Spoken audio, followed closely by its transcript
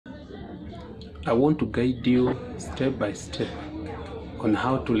I want to guide you step by step on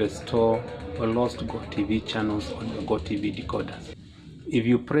how to restore lost Gotv channels on your Gotv decoder. If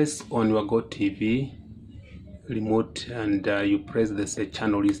you press on your Gotv remote and you press the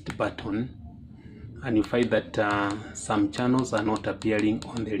channel list button, and you find that some channels are not appearing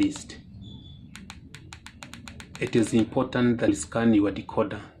on the list, it is important that you scan your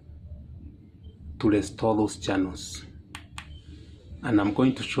decoder to restore those channels. And I'm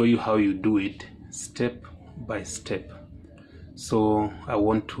going to show you how you do it step by step. So I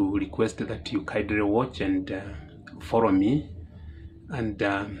want to request that you kindly watch and follow me. And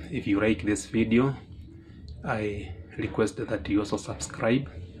if you like this video, I request that you also subscribe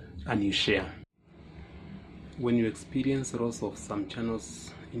and you share. When you experience loss of some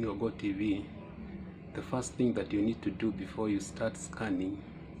channels in your Gotv, the first thing that you need to do before you start scanning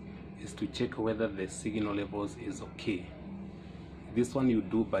is to check whether the signal levels is okay. This one you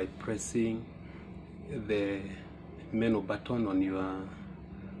do by pressing the menu button on your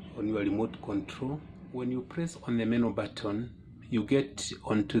remote control. When you press on the menu button, you get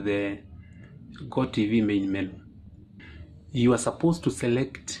onto the Gotv main menu. You are supposed to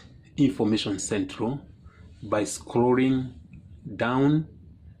select Information Central by scrolling down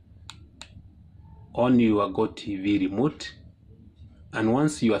on your Gotv remote, and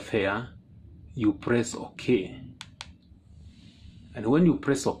once you are there, you press OK. And when you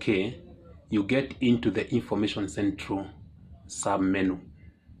press OK, you get into the Information Central sub-menu.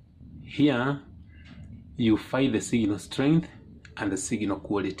 Here, you find the signal strength and the signal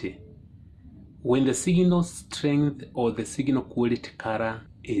quality. When the signal strength or the signal quality color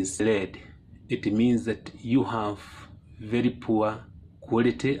is red, it means that you have very poor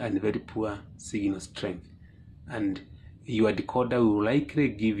quality and very poor signal strength. And your decoder will likely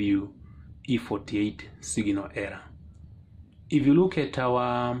give you E48 signal error. If you look at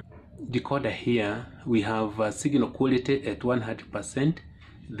our decoder here, we have signal quality at 100%.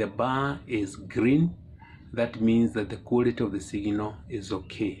 The bar is green. That means that the quality of the signal is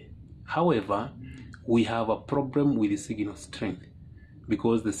okay. However, we have a problem with the signal strength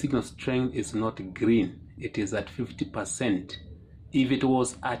because the signal strength is not green. It is at 50%. If it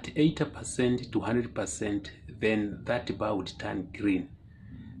was at 80% to 100%, then that bar would turn green.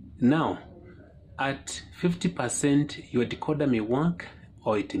 Now, at 50%, your decoder may work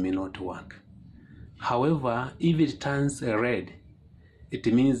or it may not work. However, if it turns red, it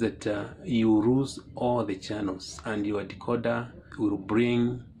means that you lose all the channels and your decoder will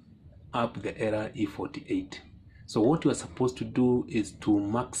bring up the error E48. So what you are supposed to do is to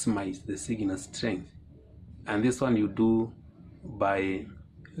maximize the signal strength. And this one you do by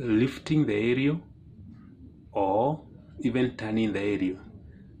lifting the aerial or even turning the aerial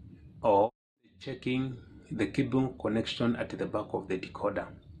or checking the cable connection at the back of the decoder.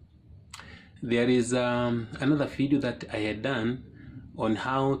 There is another video that I had done on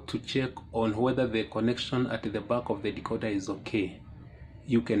how to check on whether the connection at the back of the decoder is okay.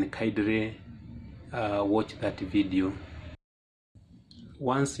 You can kindly watch that video.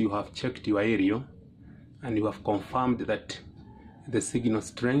 Once you have checked your aerial and you have confirmed that the signal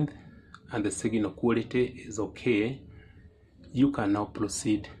strength and the signal quality is okay, you can now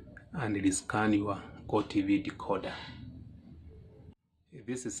proceed and rescan your Gotv decoder.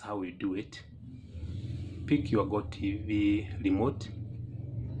 This is how we do it. Pick your Gotv remote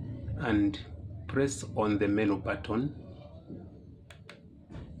and press on the menu button.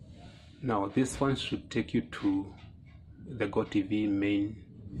 Now this one should take you to the Gotv main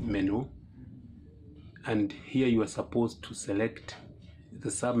menu, and here you are supposed to select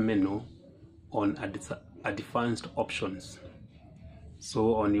the sub-menu on advanced options.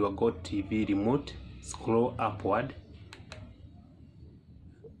 So on your Gotv remote, scroll upward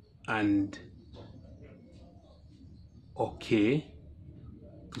and OK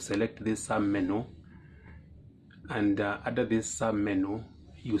to select this sub-menu, and under this sub-menu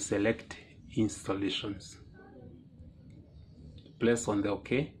you select installations. Press on the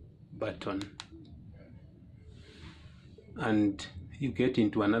OK button and you get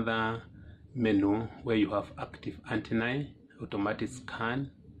into another menu where you have active antenna, automatic scan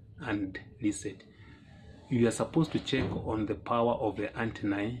and reset. You are supposed to check on the power of the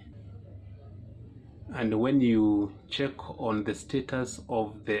antenna, and when you check on the status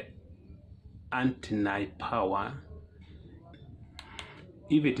of the antenna power,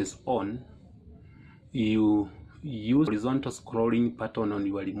 if it is on, you use horizontal scrolling pattern on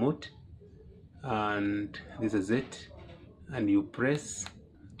your remote, and this is it, and you press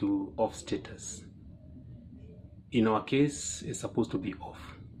to off status. In our case, it's supposed to be off.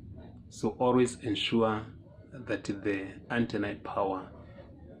 So always ensure that the antenna power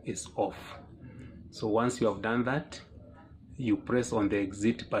is off. So once you have done that, you press on the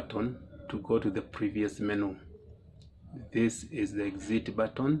exit button to go to the previous menu. This is the exit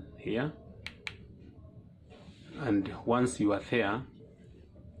button here, and once you are there,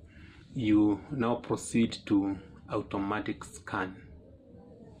 you now proceed to automatic scan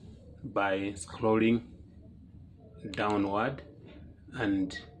by scrolling downward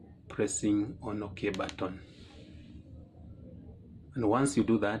and pressing on OK button. And once you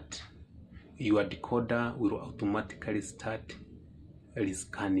do that, your decoder will automatically start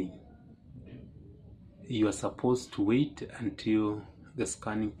rescanning. You are supposed to wait until the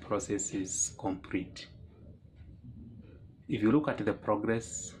scanning process is complete. If you look at the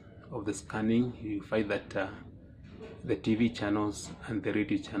progress of the scanning, you find that the TV channels and the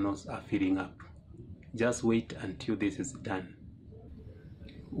radio channels are filling up. Just wait until this is done.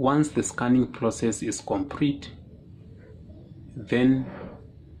 Once the scanning process is complete, then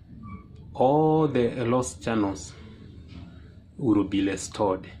all the lost channels will be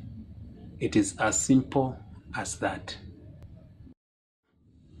restored. It is as simple as that.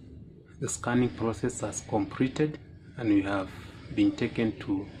 The scanning process has completed and you have been taken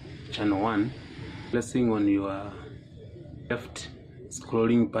to channel 1. Pressing on your left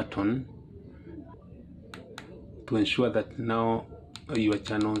scrolling button to ensure that now your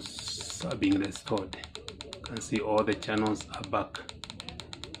channels are being restored. You can see all the channels are back,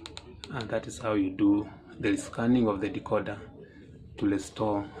 and that is how you do the scanning of the decoder to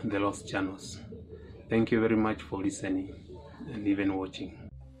restore the lost channels. Thank you very much for listening and even watching.